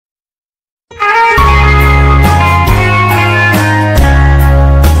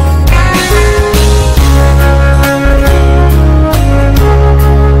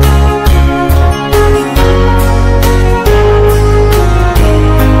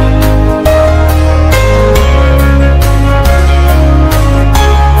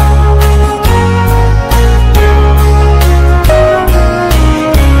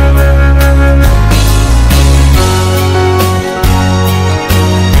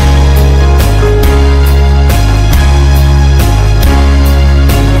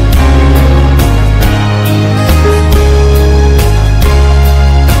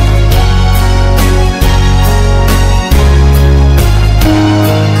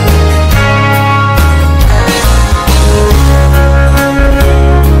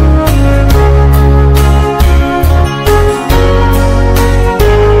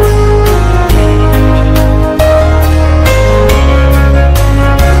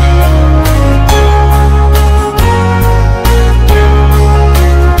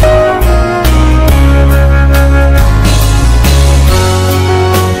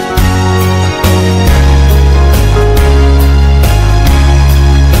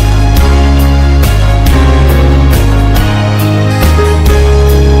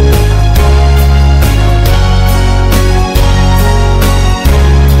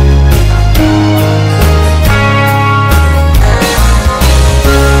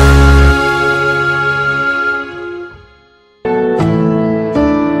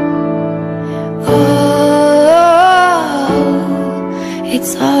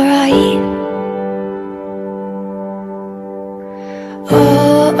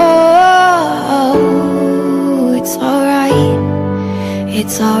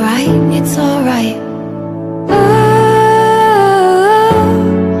it's alright, it's alright. Oh,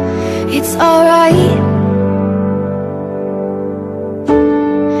 it's alright.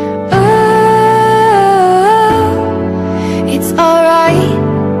 Oh, it's alright.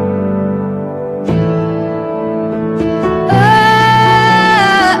 Oh,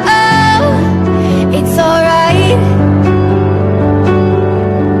 it's alright.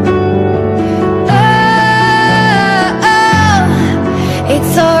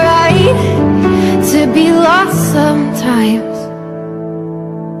 It's alright to be lost sometimes.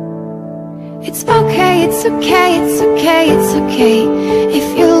 It's okay, it's okay, it's okay, it's okay.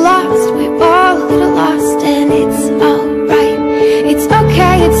 If you're lost, we're all a little lost, and it's alright. It's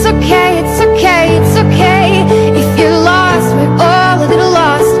okay, it's okay, it's okay, it's okay. If you're lost, we're all a little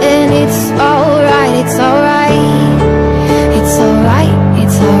lost, and it's alright, it's alright. It's alright,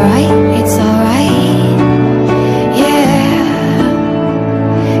 it's alright, it's alright. Yeah.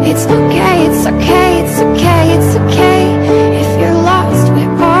 It's okay, it's okay, it's okay, it's okay. If you're lost,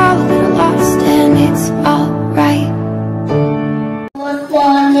 we're all a little lost, and it's alright. Good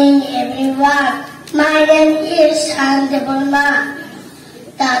morning, everyone. My name is Antioch.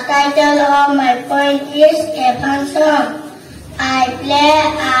 The title of my poem is A Fun Song. I play,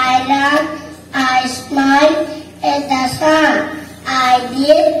 I run, I smile at the sun. I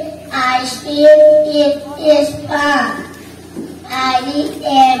did, I sleep, it is fun. I read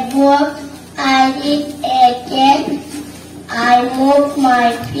a book, I read again, I move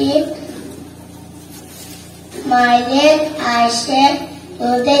my feet, my leg, I said,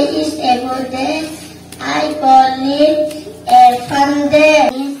 today is a good day, I call it a fun day.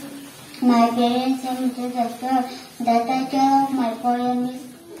 My parents sent to the store. The title of my poem is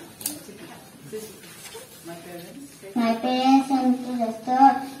My parents sent to the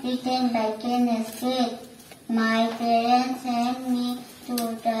store, written by Kenneth Street. My parents sent me to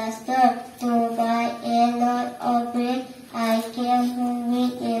the store to buy a lot of bread. I came home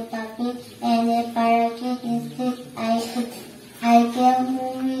with a puppy and a parakeet instead. I came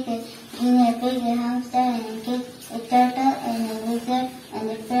home with a guinea pig, a hamster and a kid, a turtle and a lizard and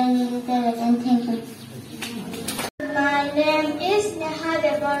a friendly little rat. Thank you. My name is Neha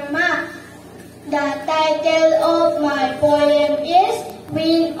Burma. The title of my poem is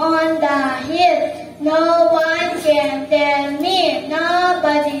Wind on the Hill. No one can tell me,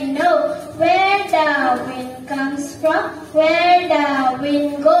 nobody knows where the wind comes from, where the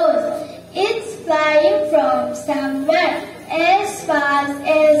wind goes. It's flying from somewhere as fast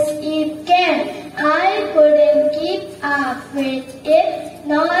as it can. I couldn't keep up with it,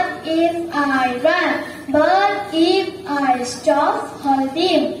 not if I ran, but if I stop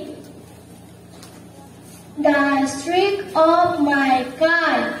holding the streak of my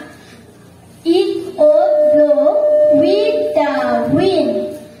kite. It would blow with the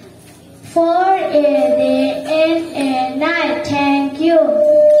wind for a day and a night. Thank you.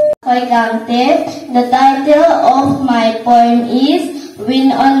 The title of my poem is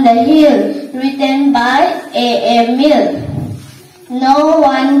Wind on the Hill, written by A.M. Milne. No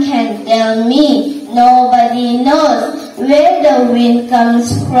one can tell me, nobody knows where the wind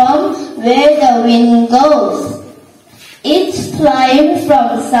comes from, where the wind goes. It's flying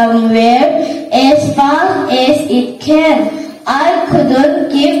from somewhere as fast as it can. I couldn't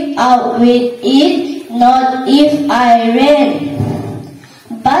keep up with it, not if I ran.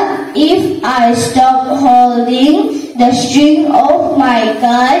 But if I stopped holding the string of my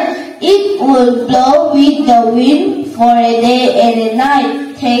kite, it would blow with the wind for a day and a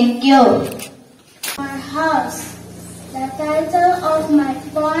night. Thank you. My house. The title of my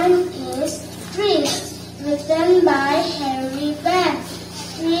poem is Trees, written by Harry Van.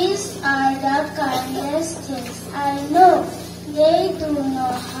 Trees are the kindest things I know. They do no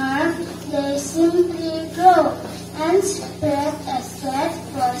harm, they simply grow and spread a set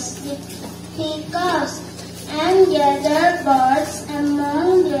for sleepy cows and gather birds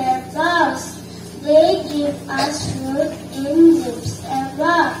among their boughs. They give us fruit in leaves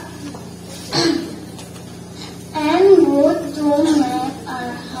above and wood to make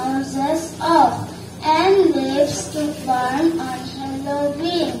our houses of, and leaves to burn on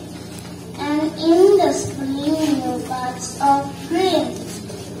Halloween, and in the spring new buds of green.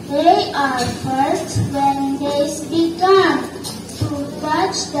 They are first when days begun to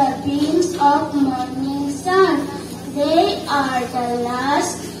touch the beams of morning sun. They are the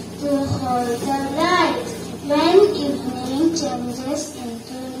last to hold the light when evening changes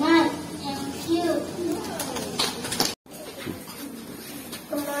into night. Thank you.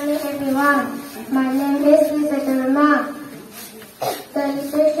 Good morning, everyone. My name is Recitation. The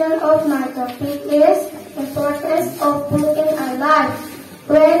recitation of my topic is importance of book in our life.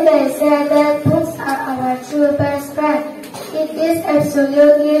 When they say that books are our true best friend, it is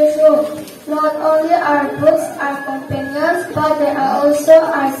absolutely true. Not only are books our companions, but they are also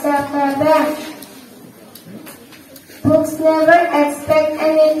our safe haven. Books never expect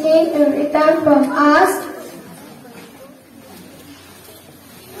anything in return from us.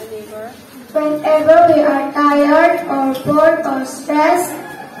 Whenever we are tired or bored or stressed,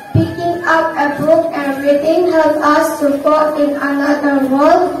 picking up a book and reading helps us to go in another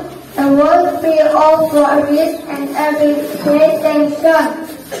world, a world free of worries and everyday tension.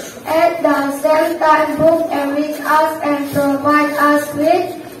 At the same time, books enrich us and provide us with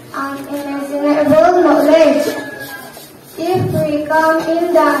unimaginable knowledge. If we come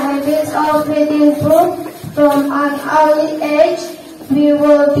in the habit of reading books from an early age, we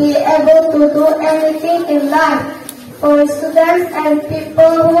will be able to do anything in life. For students and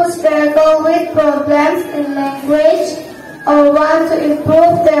people who struggle with problems in language or want to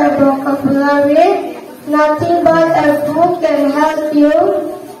improve their vocabulary, nothing but a book can help you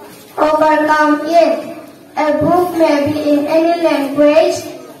overcome it. A book may be in any language.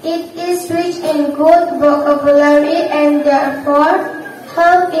 It is rich in good vocabulary and therefore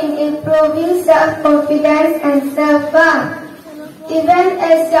help in improving self-confidence and self-love. Even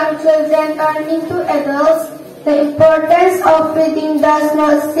as young children turn into adults, the importance of reading does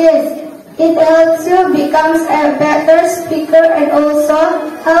not cease. It helps you become a better speaker and also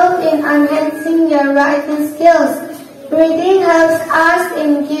help in enhancing your writing skills. Reading helps us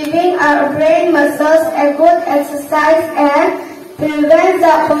in giving our brain muscles a good exercise and prevents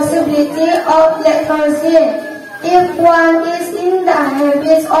the possibility of lethargy. If one is in the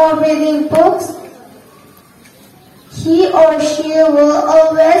habit of reading books, he or she will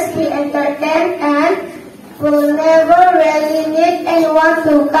always be entertained and will never really need anyone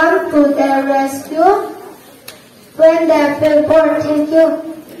to come to their rescue when they feel bored. Thank you.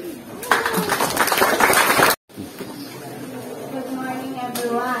 Good morning,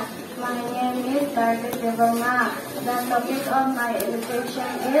 everyone. My name is Dr. The topic of my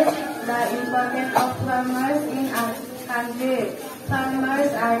education is the importance of farmers in our country.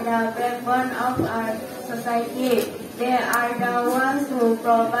 Farmers are the backbone of our society. They are the ones who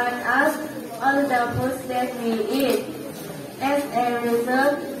provide us all the foods that we eat. As a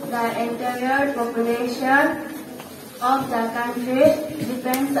result, the entire population of the country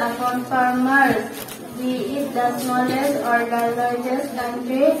depends upon farmers. We eat the smallest or the largest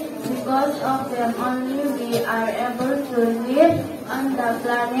country. Because of them only we are able to live on the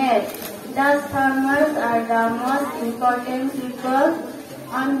planet. Thus, farmers are the most important people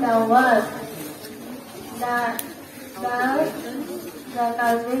on the world. The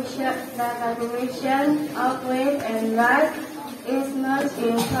cultivation of wheat and rice is not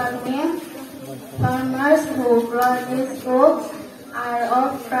in farming. Farmers who produce food are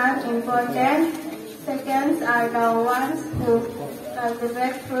often important. Seconds are the ones who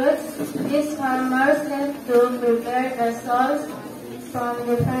cultivate fruits. These farmers have to prepare the soil from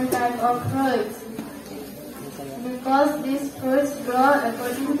different types of fruits. Because these fruits grow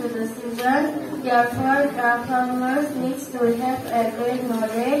according to the season, therefore the farmers need to have a great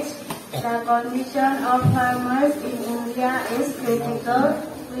knowledge. The condition of farmers in India is critical.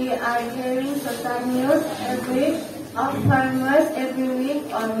 We are hearing social news of farmers every week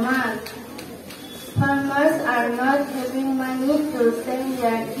or month. Farmers are not having money to send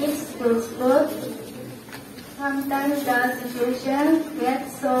their kids to school. Sometimes the situation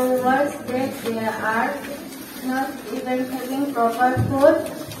gets so worse that they are not even having proper food.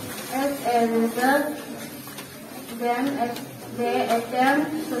 As a result, they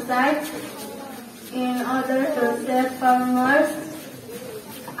attempt suicide. In order to save farmers,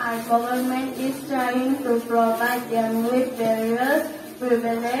 our government is trying to provide them with various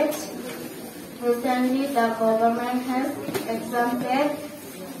privileges. Recently, the government has exempted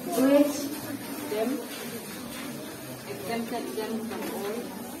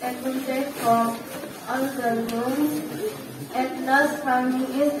from all the loans. At last, farming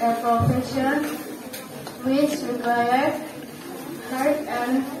is a profession which requires hard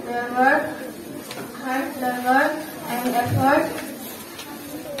labor and effort.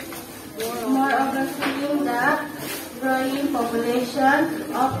 Moreover, seeing the growing population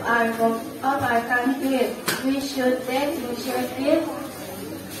of our country, we should take initiative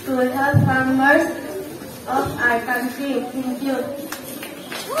to help farmers of our country. Thank you.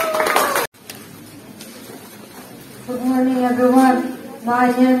 Good morning, everyone.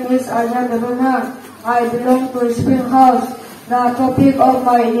 My name is Arya Devana. I belong to Spring House. The topic of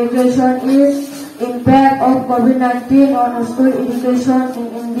my education is impact of COVID-19 on school education in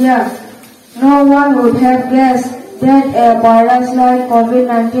India. No one would have guessed that a virus like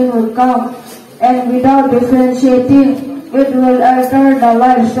COVID-19 will come, and without differentiating, it will alter the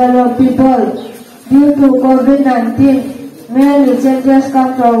lifestyle of people. Due to COVID-19, many changes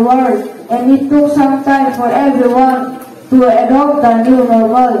come to our world, and it took some time for everyone to adopt the new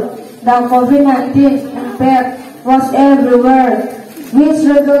normal. The COVID-19 impact was everywhere, which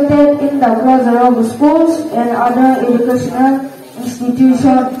resulted in the closure of schools and other educational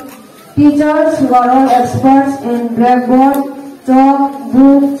institutions. Teachers who are all experts in blackboard, chalk,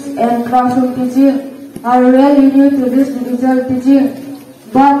 books, and classroom teaching are really new to this digital teaching,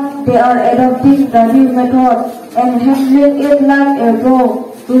 but they are adopting the new method and handling it like a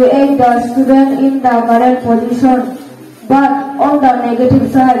pro to aid the student in the current position. But on the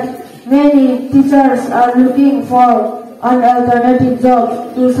negative side, many teachers are looking for an alternative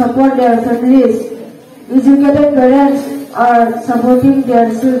job to support their families. Educated parents are supporting their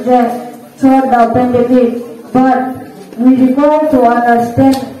children throughout the pandemic, but we require to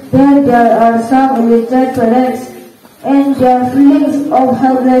understand that there are some illiterate parents and their feelings of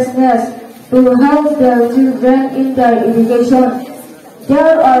helplessness to help their children in their education.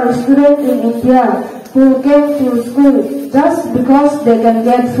 There are students in India who came to school just because they can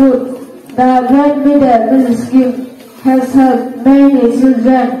get food. The Great Middle Meal Scheme has helped many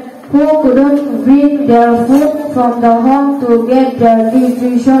children who couldn't bring their food from the home to get their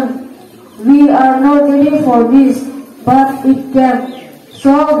nutrition. We are not ready for this, but it came.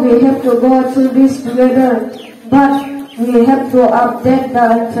 So we have to go through this together. But we have to update the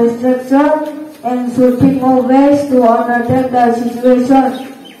infrastructure and should think of ways to undertake the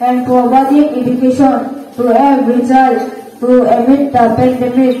situation and providing education to every child to amid the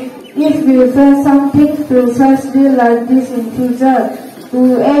pandemic. If we face something precisely like this in future,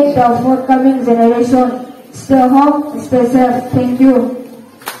 to aid the forthcoming generation, stay home, stay safe. Thank you.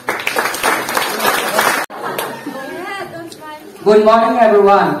 Good morning,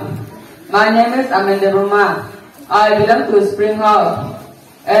 everyone. My name is Amanda Bruma. I belong to Spring House,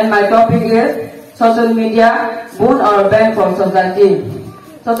 and my topic is social media, boon or ban for society.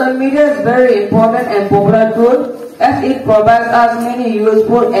 Social media is very important and popular tool as it provides us many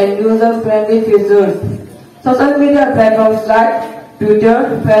useful and user-friendly features. Social media platforms like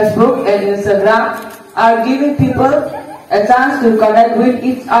Twitter, Facebook, and Instagram are giving people a chance to connect with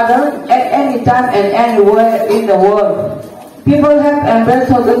each other at any time and anywhere in the world. People have embraced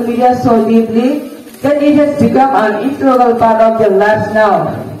social media so deeply that it has become an integral part of their lives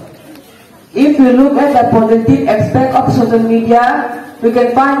now. If we look at the positive aspect of social media, we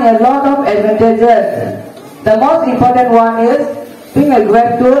can find a lot of advantages. The most important one is being a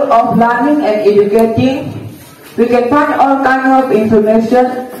great tool of learning and educating. We can find all kinds of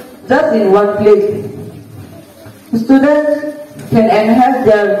information just in one click. Students can enhance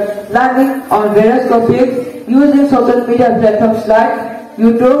their learning on various topics using social media platforms like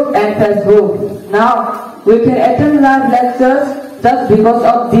YouTube and Facebook. Now, we can attend live lectures just because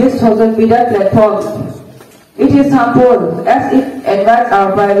of these social media platforms. It is harmful as it invites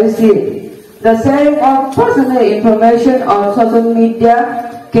our privacy. The sharing of personal information on social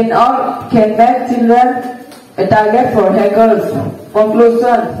media can make children a target for hackers.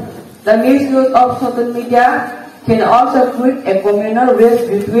 Conclusion: the misuse of social media can also create a communal rift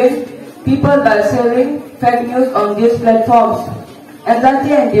between people by sharing fake news on these platforms.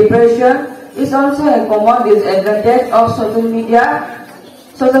 Anxiety and depression is also a common disadvantage of social media.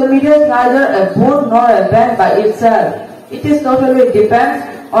 Social media is neither a boon nor a ban by itself. It is totally depends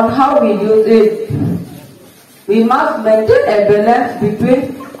on how we use it. We must maintain a balance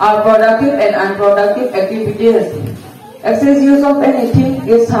between our productive and unproductive activities. Excess use of anything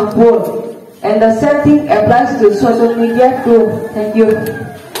is harmful, and the same thing applies to social media too. Thank you.